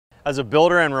As a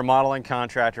builder and remodeling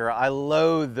contractor, I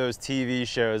loathe those TV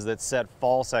shows that set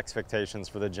false expectations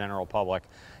for the general public.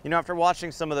 You know, after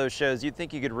watching some of those shows, you'd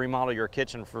think you could remodel your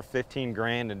kitchen for 15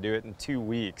 grand and do it in 2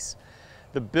 weeks.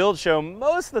 The build show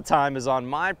most of the time is on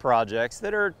my projects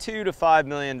that are $2 to $5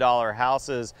 million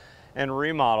houses and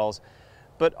remodels.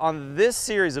 But on this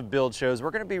series of build shows,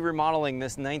 we're going to be remodeling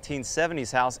this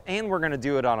 1970s house, and we're going to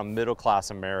do it on a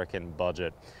middle-class American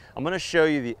budget. I'm going to show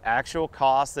you the actual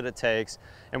cost that it takes,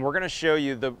 and we're going to show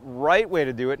you the right way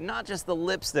to do it, not just the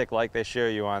lipstick like they show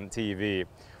you on TV.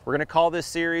 We're going to call this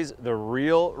series the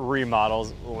Real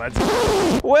Remodels. Let's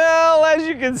go. Well, as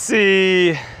you can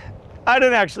see, I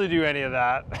didn't actually do any of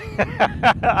that.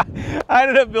 I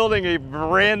ended up building a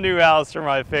brand new house for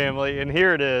my family, and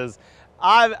here it is.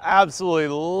 I've absolutely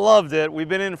loved it. We've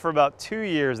been in for about 2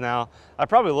 years now. I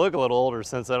probably look a little older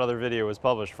since that other video was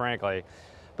published, frankly.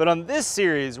 But on this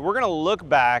series, we're gonna look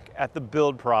back at the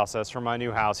build process for my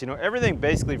new house. You know, everything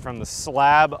basically from the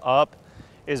slab up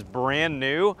is brand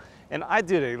new, and I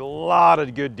did a lot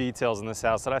of good details in this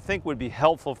house that I think would be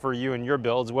helpful for you in your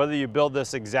builds, whether you build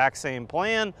this exact same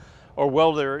plan or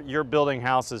whether you're building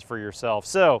houses for yourself.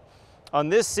 So on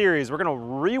this series, we're gonna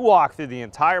re-walk through the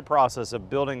entire process of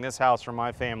building this house for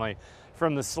my family,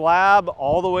 from the slab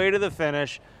all the way to the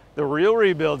finish, the Real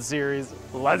Rebuild series.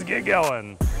 Let's get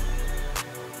going.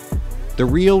 The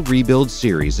Real Rebuild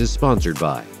series is sponsored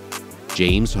by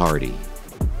James Hardy.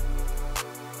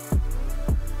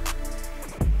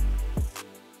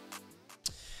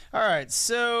 All right,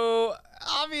 so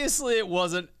obviously it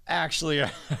wasn't actually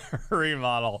a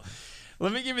remodel.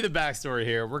 Let me give you the backstory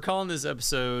here. We're calling this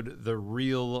episode The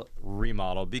Real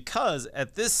Remodel because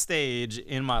at this stage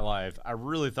in my life, I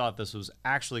really thought this was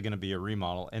actually going to be a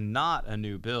remodel and not a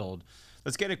new build.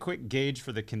 Let's get a quick gauge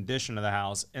for the condition of the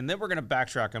house, and then we're going to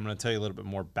backtrack. I'm going to tell you a little bit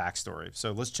more backstory.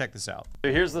 So let's check this out.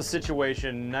 So here's the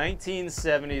situation.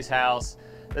 1970s house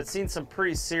that's seen some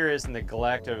pretty serious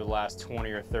neglect over the last 20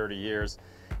 or 30 years.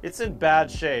 It's in bad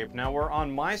shape. Now we're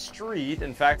on my street.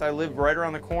 In fact, I live right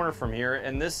around the corner from here,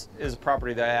 and this is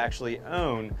property that I actually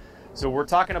own. So we're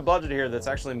talking a budget here that's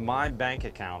actually my bank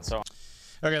account. So,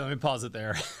 okay, let me pause it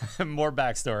there. More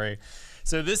backstory.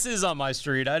 So this is on my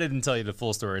street. I didn't tell you the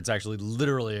full story. It's actually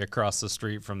literally across the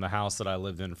street from the house that I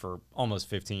lived in for almost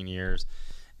 15 years.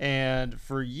 And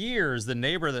for years, the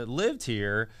neighbor that lived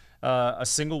here, a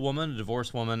single woman, a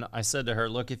divorced woman, I said to her,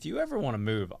 look, if you ever want to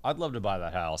move, I'd love to buy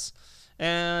that house.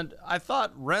 And I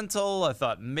thought rental, I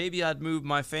thought maybe I'd move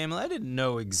my family. I didn't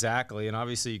know exactly, and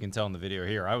obviously you can tell in the video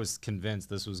here, I was convinced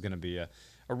this was going to be a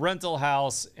rental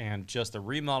house and just a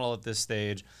remodel at this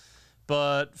stage.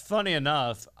 But funny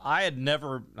enough, I had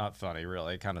never, not funny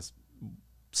really, kind of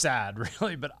sad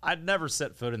really, but I'd never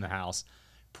set foot in the house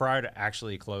prior to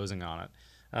actually closing on it.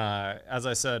 As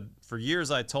I said, for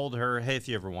years I told her, hey, if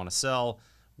you ever want to sell.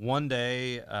 One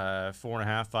day,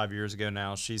 4.5, 5 years ago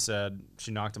now, she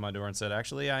knocked on my door and said,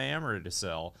 actually, I am ready to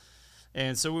sell.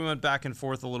 And so we went back and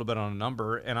forth a little bit on a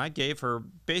number, and I gave her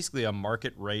basically a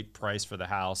market rate price for the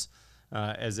house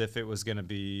as if it was going to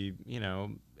be, you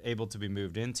know, able to be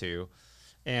moved into.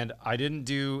 And I didn't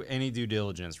do any due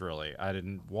diligence, really. I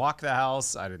didn't walk the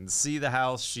house. I didn't see the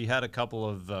house. She had a couple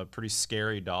of pretty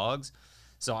scary dogs.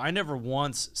 So I never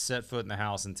once set foot in the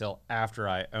house until after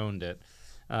I owned it.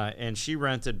 And she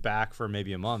rented back for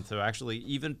maybe a month, so actually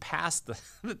even past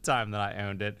the time that I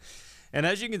owned it. And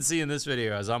as you can see in this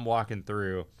video, as I'm walking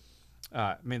through,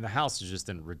 I mean, the house is just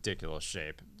in ridiculous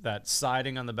shape. That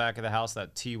siding on the back of the house,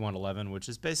 that T111, which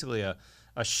is basically a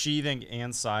sheathing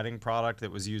and siding product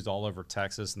that was used all over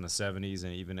Texas in the 70s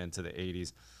and even into the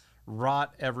 80s.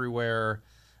 Rot everywhere.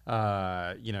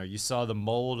 You know, you saw the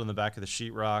mold on the back of the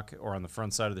sheetrock or on the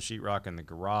front side of the sheetrock in the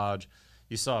garage.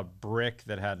 You saw a brick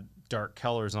that had dark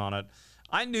colors on it.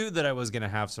 I knew that I was going to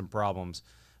have some problems,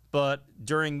 but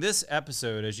during this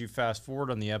episode, as you fast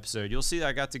forward on the episode, you'll see that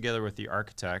I got together with the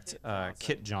architect,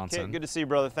 Kit Johnson. Kit, good to see you,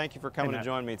 brother. Thank you for coming to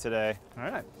join me today. All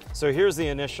right. So here's the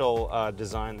initial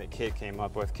design that Kit came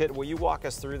up with. Kit, will you walk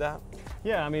us through that?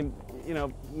 Yeah, I mean, you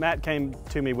know, Matt came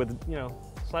to me with, you know,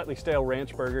 slightly stale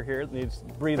ranch burger here. It needs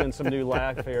to breathe in some new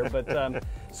life here. But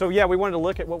so yeah, we wanted to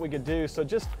look at what we could do. So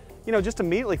just, you know, just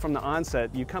immediately from the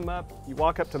onset, you come up, you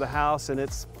walk up to the house, and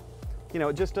it's, you know,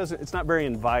 it just doesn't, it's not very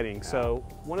inviting. So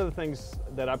one of the things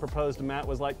that I proposed to Matt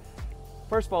was like,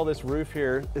 first of all, this roof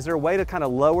here, is there a way to kind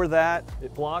of lower that?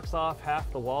 It blocks off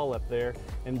half the wall up there.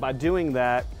 And by doing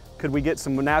that, could we get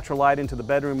some natural light into the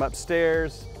bedroom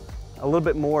upstairs? A little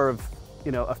bit more of,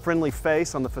 you know, a friendly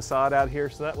face on the facade out here.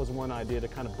 So that was one idea, to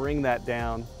kind of bring that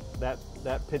down, that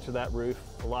pitch of that roof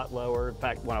a lot lower. In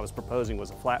fact, what I was proposing was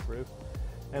a flat roof.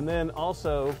 And then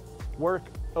also work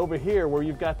over here where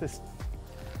you've got this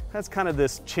has kind of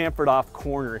this chamfered off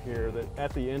corner here that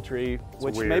at the entry,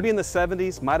 which weird. maybe in the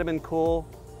 70s might have been cool,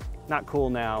 not cool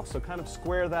now. So kind of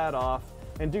square that off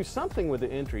and do something with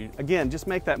the entry. Again, just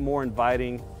make that more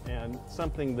inviting and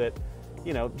something that,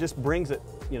 you know, just brings it,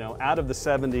 you know, out of the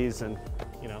 70s and,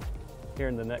 you know, here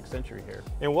in the next century here.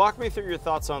 And walk me through your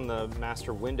thoughts on the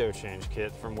master window change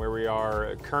kit from where we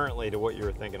are currently to what you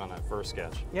were thinking on that first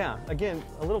sketch. Yeah, again,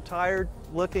 a little tired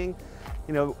looking.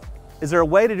 You know, is there a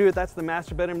way to do it? That's the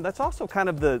master bedroom. That's also kind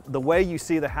of the way you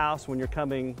see the house when you're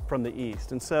coming from the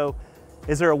east. And so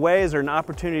is there a way, is there an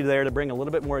opportunity there to bring a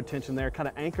little bit more attention there, kind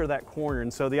of anchor that corner?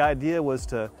 And so the idea was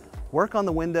to work on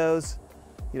the windows,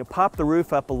 you know, pop the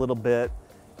roof up a little bit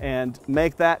and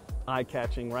make that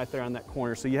eye-catching right there on that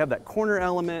corner. So you have that corner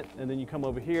element, and then you come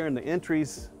over here and the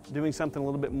entry's doing something a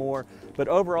little bit more. But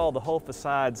overall, the whole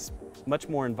facade's much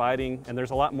more inviting, and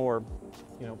there's a lot more,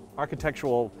 you know,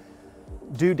 architectural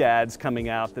doodads coming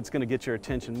out that's gonna get your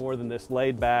attention more than this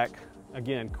laid back,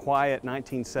 again, quiet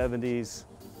 1970s.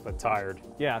 But tired.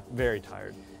 Yeah, very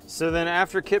tired. So then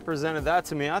after Kit presented that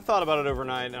to me, I thought about it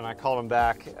overnight and I called him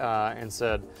back and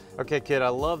said, okay, Kit, I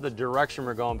love the direction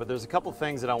we're going, but there's a couple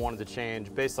things that I wanted to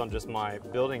change based on just my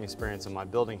building experience and my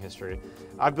building history.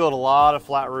 I've built a lot of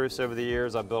flat roofs over the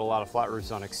years. I've built a lot of flat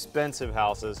roofs on expensive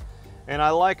houses, and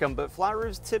I like them, but flat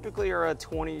roofs typically are a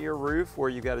 20-year roof where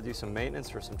you've got to do some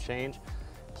maintenance or some change.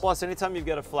 Plus, anytime you've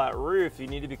got a flat roof, you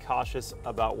need to be cautious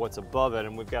about what's above it,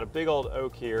 and we've got a big old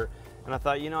oak here. And I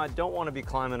thought, you know, I don't want to be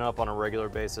climbing up on a regular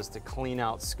basis to clean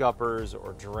out scuppers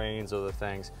or drains or other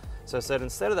things. So I said,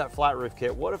 instead of that flat roof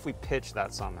kit, what if we pitch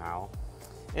that somehow?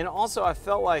 And also I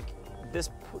felt like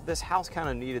this house kind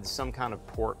of needed some kind of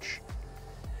porch.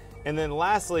 And then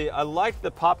lastly, I liked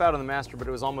the pop out of the master, but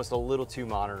it was almost a little too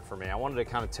modern for me. I wanted to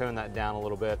kind of tone that down a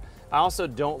little bit. I also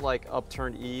don't like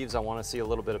upturned eaves. I want to see a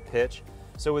little bit of pitch.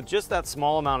 So with just that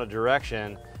small amount of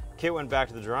direction, Kit went back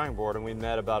to the drawing board and we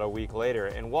met about a week later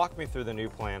and walked me through the new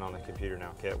plan on the computer now,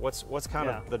 Kit. What's kind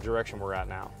of the direction we're at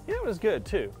now? Yeah, it was good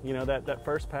too. You know, that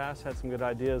first pass had some good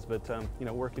ideas, but you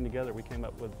know, working together, we came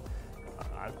up with,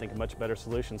 I think, a much better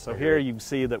solution. So here you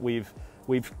see that we've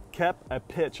kept a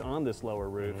pitch on this lower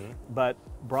roof, but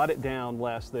brought it down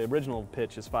less. The original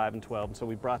pitch is 5 and 12, and so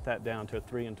we brought that down to a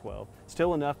 3 and 12.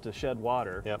 Still enough to shed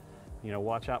water. Yep. You know,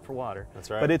 watch out for water. That's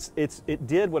right. But it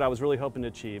did what I was really hoping to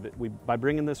achieve. By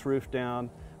bringing this roof down,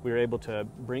 we were able to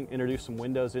introduce some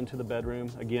windows into the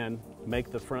bedroom. Again, make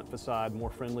the front facade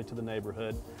more friendly to the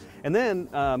neighborhood. And then,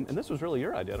 and this was really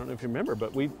your idea, I don't know if you remember,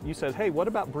 but you said, hey, what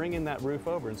about bringing that roof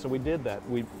over? And so we did that.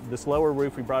 This lower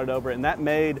roof, we brought it over, and that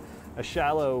made a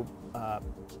shallow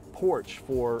porch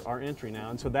for our entry now.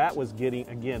 And so that was getting,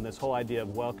 again, this whole idea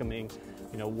of welcoming,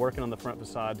 you know, working on the front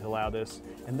facade to allow this.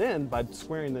 And then by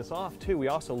squaring this off too, we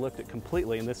also looked at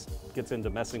completely, and this gets into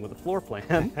messing with the floor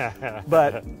plan,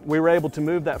 but we were able to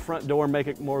move that front door, make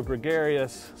it more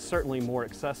gregarious, certainly more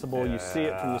accessible. You see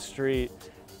it from the street,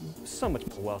 so much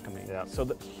more welcoming. So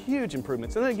the huge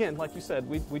improvements. And then again, like you said,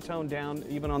 we toned down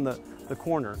even on the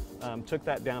corner, took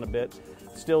that down a bit.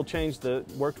 Still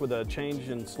worked with a change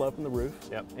in slope in the roof.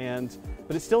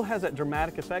 But it still has that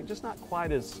dramatic effect, just not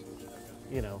quite as,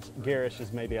 you know, garish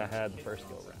as maybe I had the first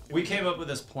go around. We came up with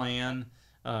this plan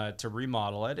to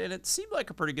remodel it, and it seemed like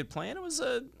a pretty good plan. It was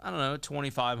a, I don't know,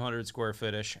 2,500 square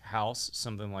foot-ish house,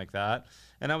 something like that.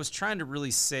 And I was trying to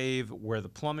really save where the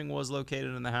plumbing was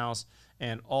located in the house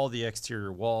and all the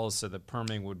exterior walls so that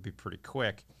permitting would be pretty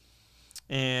quick.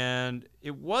 And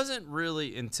it wasn't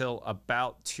really until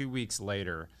about 2 weeks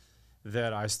later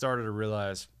that I started to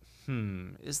realize,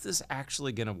 is this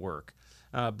actually going to work?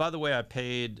 By the way, I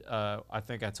paid, I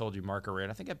think I told you market rate.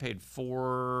 I think I paid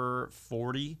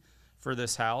 $440 for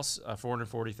this house,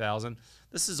 $440,000.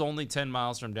 This is only 10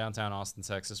 miles from downtown Austin,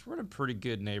 Texas. We're in a pretty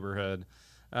good neighborhood.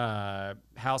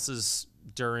 Houses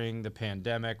during the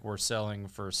pandemic were selling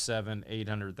for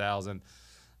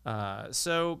 $700,000-800,000.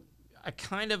 So I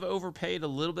kind of overpaid a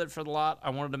little bit for the lot.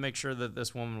 I wanted to make sure that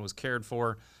this woman was cared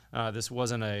for. This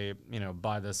wasn't a, you know,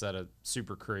 buy this at a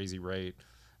super crazy rate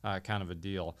kind of a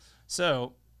deal.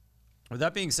 So with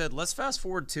that being said, let's fast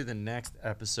forward to the next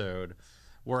episode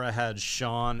where I had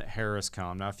Sean Harris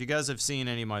come. Now, if you guys have seen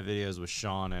any of my videos with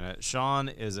Sean in it, Sean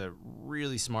is a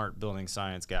really smart building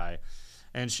science guy.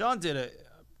 And Sean did a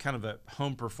kind of a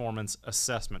home performance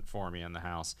assessment for me in the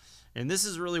house. And this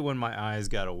is really when my eyes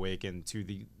got awakened to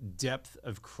the depth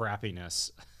of crappiness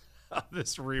of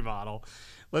this remodel.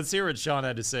 Let's hear what Sean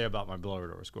had to say about my blower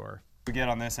door score. We get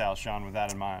on this house, Sean, with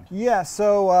that in mind. Yeah,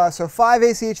 so 5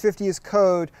 ACH50 is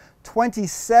code,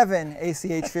 27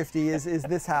 ACH50 is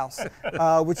this house,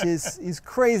 which is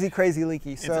crazy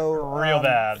leaky. So real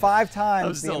bad. 5 times.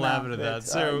 I'm still the amount laughing at that.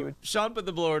 So Sean put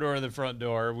the blower door in the front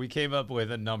door. We came up with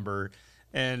a number,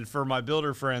 and for my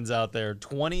builder friends out there,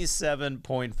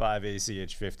 27.5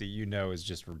 ACH50, you know, is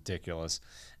just ridiculous.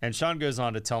 And Sean goes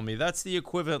on to tell me that's the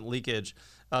equivalent leakage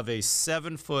of a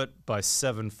 7-foot by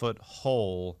 7-foot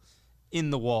hole in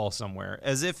the wall somewhere,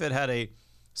 as if it had a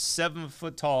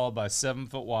 7-foot tall by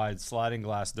 7-foot wide sliding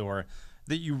glass door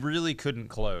that you really couldn't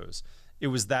close. It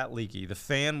was that leaky. The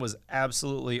fan was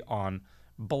absolutely on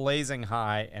blazing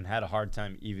high and had a hard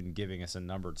time even giving us a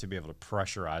number to be able to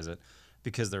pressurize it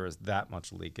because there was that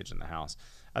much leakage in the house.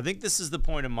 I think this is the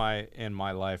point in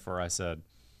my life where I said,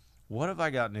 what have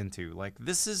I gotten into? Like,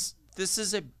 this is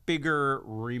a bigger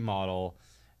remodel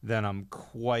than I'm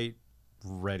quite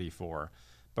ready for.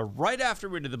 But right after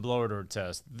we did the blower door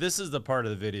test, this is the part of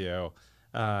the video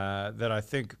that I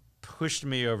think pushed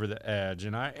me over the edge.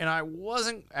 And I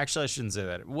wasn't, actually I shouldn't say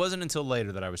that. It wasn't until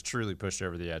later that I was truly pushed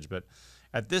over the edge. But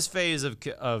at this phase of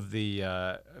the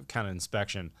kind of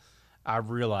inspection, I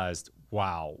realized,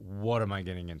 wow, what am I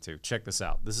getting into? Check this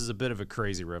out. This is a bit of a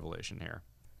crazy revelation here.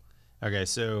 Okay,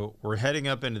 so we're heading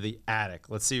up into the attic.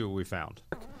 Let's see what we found.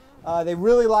 They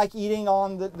really like eating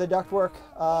on the ductwork.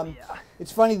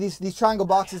 It's funny, these triangle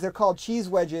boxes, they're called cheese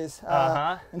wedges.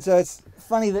 And so it's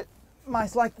funny that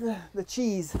mice like the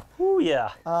cheese. Ooh,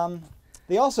 yeah.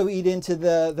 They also eat into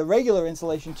the regular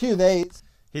insulation too.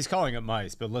 He's calling it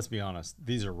mice, but let's be honest,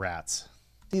 these are rats.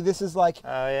 See, this is like,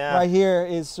 right here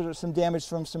is sort of some damage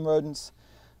from some rodents.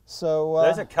 So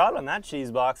there's a cut on that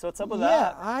cheese box. What's up with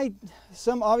that? Yeah,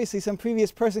 obviously some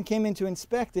previous person came in to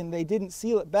inspect and they didn't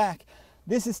seal it back.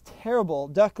 This is terrible.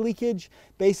 Duct leakage.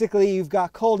 Basically, you've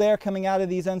got cold air coming out of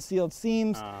these unsealed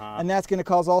seams, and that's going to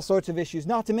cause all sorts of issues.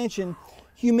 Not to mention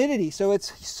humidity. So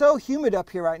it's so humid up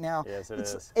here right now. Yes,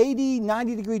 it's 80,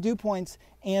 90 degree dew points,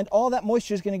 and all that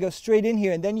moisture is going to go straight in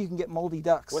here, and then you can get moldy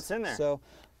ducts. What's in there? So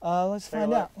let's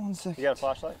find out. 1 second. You got a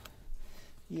flashlight?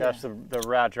 Yeah. Gosh, the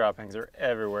rat droppings are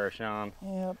everywhere, Sean.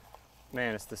 Yep.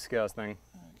 Man, it's disgusting.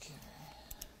 Okay.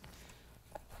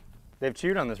 They've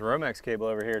chewed on this Romex cable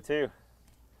over here too.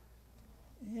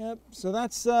 Yep, so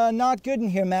that's not good in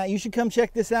here, Matt. You should come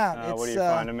check this out. What are you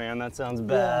finding, man? That sounds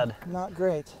bad. Yeah, not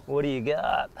great. What do you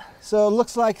got? So it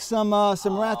looks like some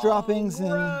rat droppings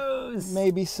and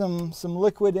maybe some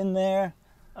liquid in there.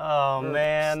 Oh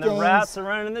man, the rats are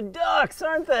running the ducts,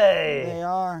 aren't they? They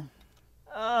are.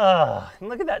 Oh, and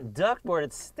look at that ductboard.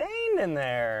 It's stained in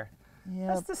there. Yep.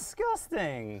 That's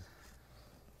disgusting.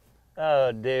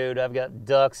 Oh, dude, I've got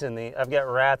rats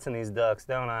in these ducts,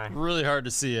 don't I? Really hard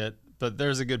to see it, but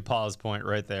there's a good pause point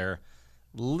right there.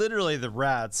 Literally, the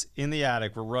rats in the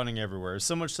attic were running everywhere,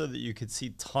 so much so that you could see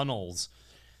tunnels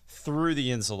through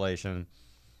the insulation.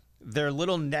 Their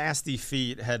little nasty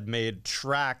feet had made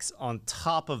tracks on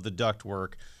top of the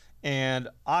ductwork, and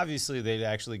obviously they'd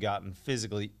actually gotten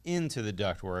physically into the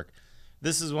ductwork.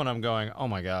 This is when I'm going, oh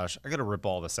my gosh, I gotta rip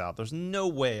all this out. There's no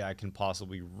way I can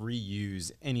possibly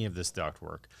reuse any of this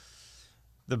ductwork.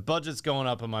 The budget's going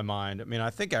up in my mind. I mean,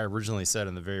 I think I originally said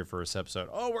in the very first episode,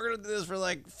 oh, we're gonna do this for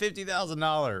like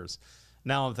 $50,000.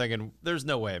 Now I'm thinking, there's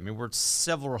no way. I mean, we're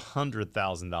several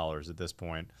 $100,000 at this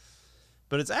point.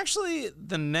 But it's actually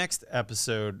the next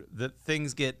episode that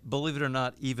things get, believe it or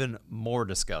not, even more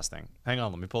disgusting. Hang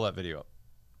on, let me pull that video up.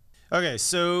 Okay,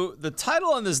 so the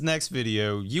title on this next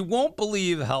video, you won't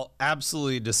believe how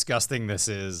absolutely disgusting this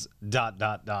is, ...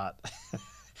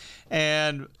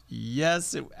 And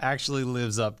yes, it actually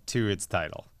lives up to its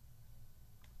title.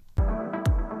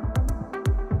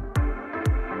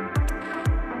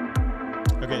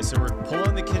 Okay, so we're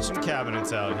pulling the kitchen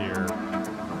cabinets out here,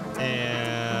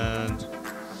 and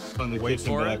on the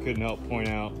kitchen, but I couldn't help point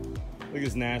out, look at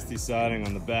this nasty siding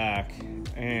on the back,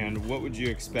 and what would you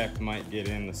expect might get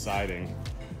in the siding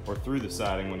or through the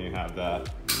siding when you have that?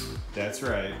 That's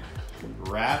right,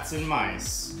 rats and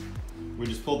mice. We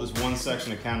just pulled this one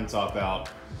section of countertop out,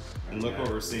 and look what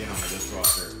we're seeing on the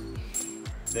dishwasher.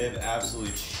 They've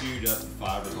absolutely chewed up the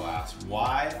fiberglass.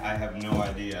 Why? I have no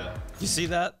idea. You see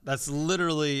that? That's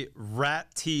literally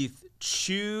rat teeth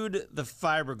chewed the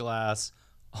fiberglass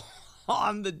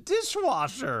on the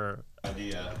dishwasher. Look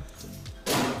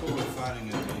what we're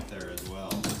finding underneath there as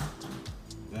well.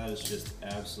 That is just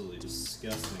absolutely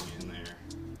disgusting in there.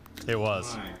 It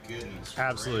was. My goodness.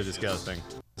 Absolutely disgusting.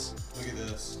 Look at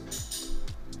this.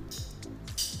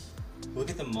 Look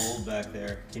at the mold back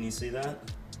there. Can you see that?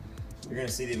 You're gonna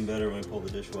see it even better when we pull the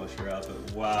dishwasher out,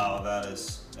 but wow, that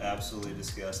is absolutely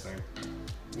disgusting.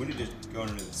 We need to go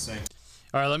into the sink.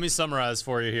 All right, let me summarize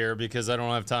for you here because I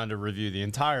don't have time to review the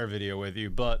entire video with you,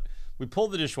 but we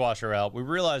pulled the dishwasher out. We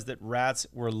realized that rats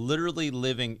were literally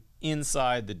living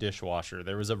inside the dishwasher.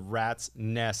 There was a rat's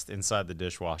nest inside the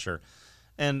dishwasher,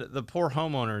 and the poor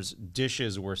homeowner's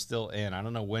dishes were still in. I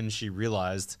don't know when she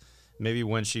realized, maybe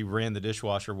when she ran the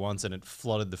dishwasher once and it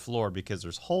flooded the floor because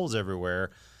there's holes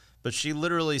everywhere, but she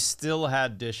literally still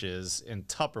had dishes and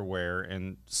Tupperware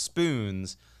and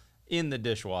spoons in the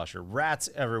dishwasher. Rats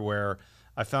everywhere.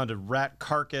 I found a rat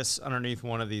carcass underneath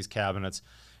one of these cabinets.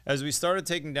 As we started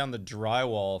taking down the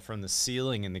drywall from the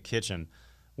ceiling in the kitchen,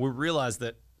 we realized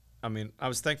that, I mean, I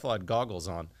was thankful I had goggles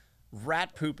on.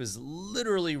 Rat poop is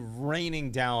literally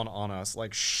raining down on us,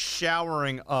 like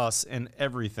showering us and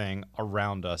everything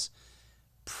around us.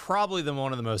 Probably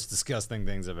one of the most disgusting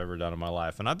things I've ever done in my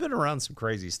life. And I've been around some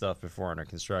crazy stuff before under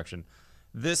construction.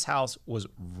 This house was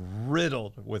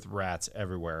riddled with rats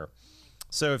everywhere.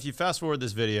 So if you fast forward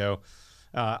this video,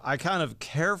 I kind of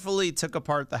carefully took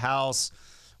apart the house.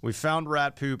 We found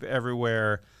rat poop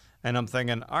everywhere, and I'm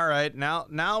thinking, all right,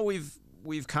 now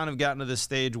we've kind of gotten to this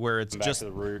stage where it's just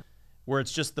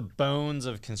the bones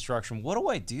of construction. What do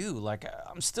I do? Like,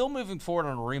 I'm still moving forward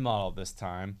on a remodel this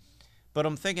time, but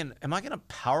I'm thinking, am I going to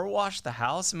power wash the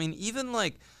house? I mean, even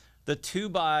like the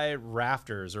 2x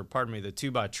rafters, or pardon me, the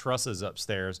 2x trusses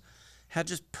upstairs had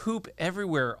just poop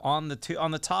everywhere on the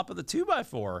top of the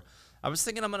 2x4. I was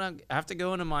thinking I'm going to have to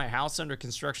go into my house under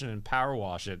construction and power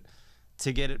wash it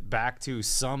to get it back to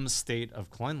some state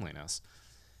of cleanliness.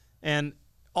 And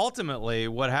ultimately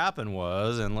what happened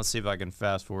was, and let's see if I can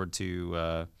fast forward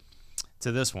to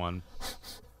this one.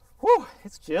 Whew,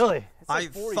 it's chilly. It's I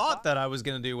like 45. thought that I was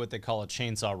going to do what they call a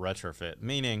chainsaw retrofit,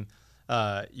 meaning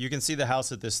you can see the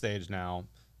house at this stage now.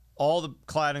 All the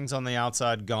cladding's on the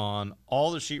outside gone, all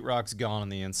the sheetrock's gone on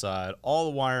the inside, all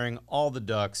the wiring, all the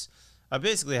ducts. I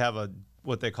basically have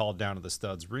what they call down to the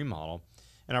studs remodel.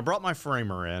 And I brought my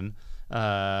framer in,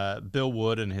 Bill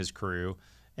Wood and his crew,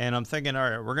 and I'm thinking, all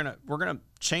right, we're gonna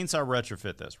chainsaw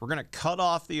retrofit this. We're gonna cut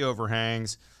off the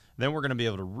overhangs, then we're gonna be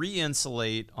able to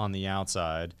re-insulate on the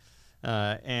outside,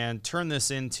 and turn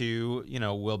this into, you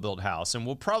know, well-built house. And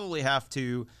we'll probably have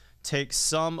to take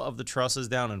some of the trusses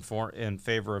down in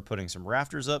favor of putting some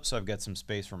rafters up, so I've got some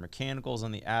space for mechanicals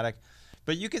in the attic.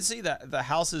 But you can see that the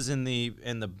house is in the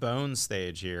bone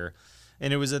stage here.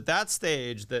 And it was at that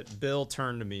stage that Bill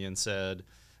turned to me and said,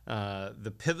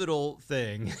 the pivotal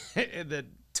thing that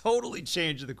totally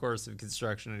changed the course of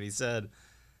construction. And he said,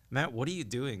 Matt, what are you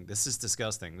doing? This is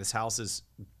disgusting. This house is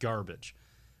garbage.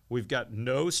 We've got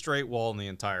no straight wall in the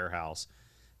entire house.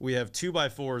 We have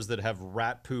 2x4s that have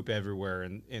rat poop everywhere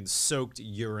and soaked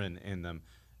urine in them.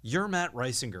 You're Matt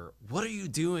Reisinger. What are you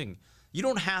doing? You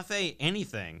don't half-a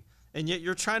anything. And yet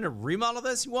you're trying to remodel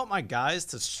this? You want my guys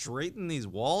to straighten these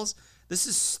walls? This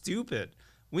is stupid.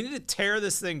 We need to tear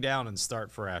this thing down and start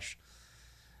fresh.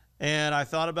 And I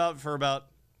thought about it for about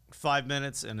 5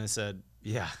 minutes, and I said,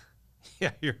 yeah,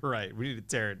 you're right. We need to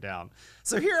tear it down.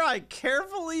 So here I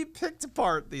carefully picked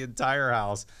apart the entire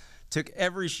house, took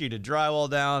every sheet of drywall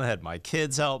down, had my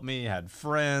kids help me, had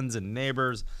friends and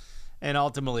neighbors, and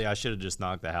ultimately I should have just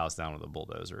knocked the house down with a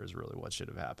bulldozer is really what should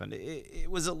have happened.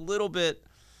 It was a little bit...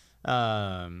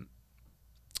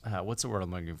 what's the word I'm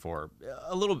looking for?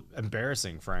 A little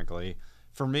embarrassing, frankly,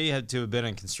 for me to have been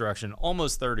in construction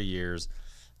almost 30 years.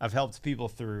 I've helped people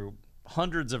through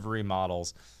hundreds of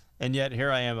remodels, and yet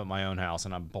here I am at my own house,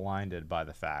 and I'm blinded by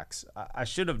the facts. I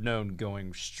should have known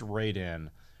going straight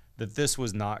in that this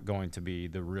was not going to be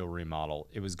the real remodel.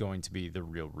 It was going to be the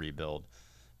real rebuild.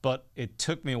 But it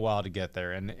took me a while to get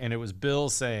there, and it was Bill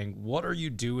saying, what are you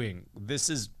doing?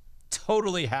 This is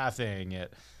totally half-aing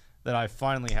it. That I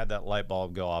finally had that light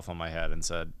bulb go off on my head and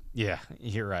said, yeah,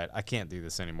 you're right. I can't do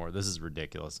this anymore. This is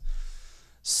ridiculous.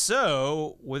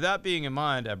 So with that being in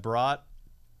mind, I brought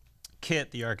Kit,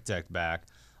 the architect, back.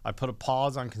 I put a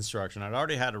pause on construction. I'd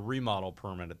already had a remodel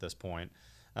permit at this point.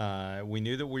 We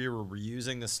knew that we were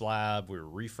reusing the slab. We were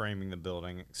reframing the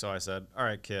building. So I said, all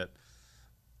right, Kit,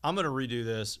 I'm going to redo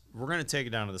this. We're going to take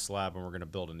it down to the slab, and we're going to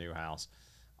build a new house.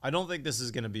 I don't think this is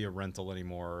going to be a rental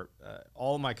anymore.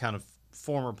 All my kind of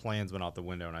former plans went out the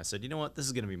window, and I said, you know what, this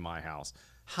is going to be my house.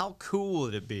 How cool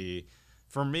would it be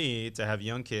for me to have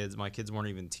young kids? My kids weren't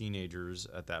even teenagers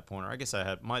at that point, or I guess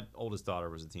my oldest daughter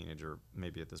was a teenager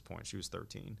maybe at this point. She was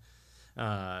 13.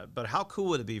 But how cool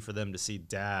would it be for them to see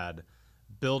Dad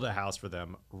build a house for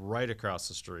them right across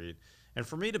the street, and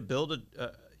for me to build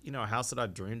a house that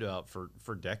I've dreamed about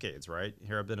for decades, right?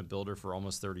 Here I've been a builder for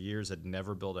almost 30 years, had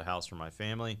never built a house for my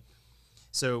family.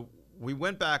 So we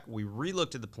went back, we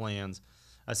re-looked at the plans.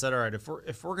 I said, all right,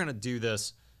 if we're going to do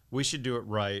this, we should do it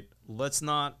right. Let's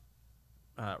not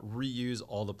reuse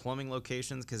all the plumbing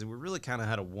locations because we really kind of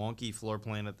had a wonky floor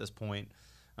plan at this point,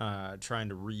 trying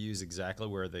to reuse exactly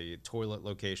where the toilet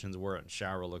locations were and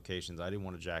shower locations. I didn't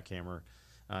want to jackhammer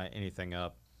anything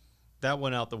up. That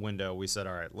went out the window. We said,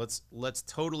 all right, let's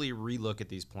totally relook at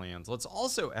these plans. Let's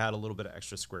also add a little bit of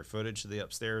extra square footage to the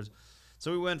upstairs.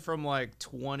 So we went from like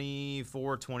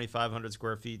 2,500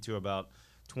 square feet to about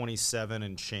 27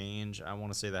 and change. I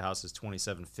want to say the house is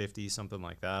 2,750, something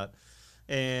like that.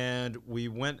 And we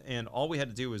went, and all we had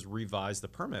to do was revise the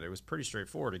permit. It was pretty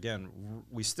straightforward. Again,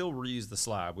 we still reused the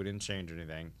slab. We didn't change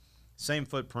anything. Same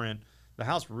footprint. The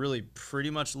house really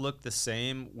pretty much looked the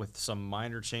same with some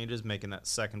minor changes, making that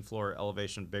second floor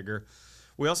elevation bigger.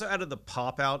 We also added the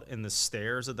pop out in the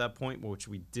stairs at that point, which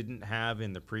we didn't have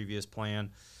in the previous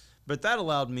plan. But that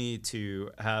allowed me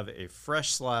to have a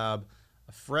fresh slab,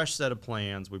 a fresh set of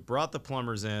plans. We brought the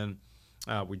plumbers in.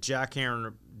 We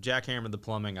jackhammered the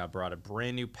plumbing. I brought a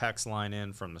brand new PEX line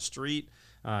in from the street.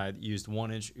 I used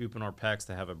 1-inch Uponor PEX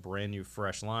to have a brand new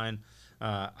fresh line.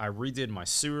 I redid my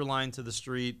sewer line to the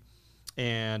street.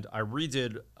 And I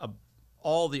redid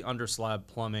all the underslab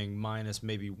plumbing minus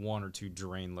maybe 1 or 2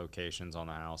 drain locations on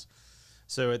the house.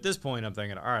 So at this point, I'm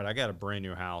thinking, all right, I got a brand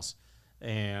new house,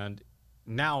 and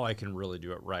now I can really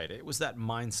do it right. It was that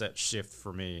mindset shift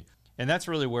for me. And that's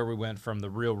really where we went from the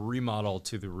real remodel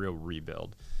to the real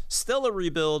rebuild. Still a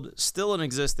rebuild, still an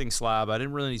existing slab. I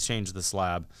didn't really change the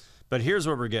slab. But here's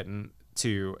where we're getting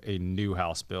to a new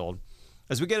house build.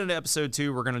 As we get into episode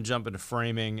 2, we're going to jump into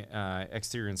framing,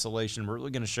 exterior insulation. We're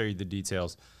really going to show you the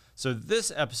details. So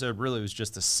this episode really was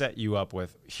just to set you up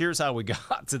with, here's how we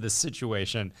got to this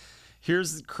situation.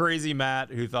 Here's crazy Matt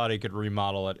who thought he could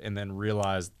remodel it and then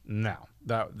realized, no,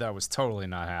 that was totally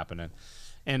not happening.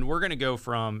 And we're going to go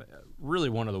from really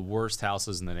one of the worst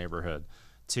houses in the neighborhood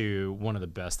to one of the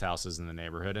best houses in the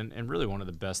neighborhood, and really one of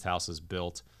the best houses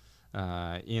built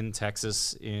in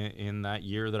Texas in that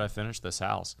year that I finished this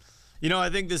house. You know,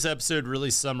 I think this episode really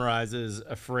summarizes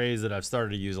a phrase that I've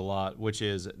started to use a lot, which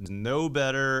is know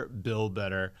better, build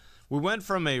better. We went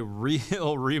from a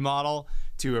real remodel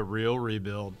to a real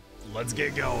rebuild. Let's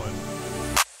get going.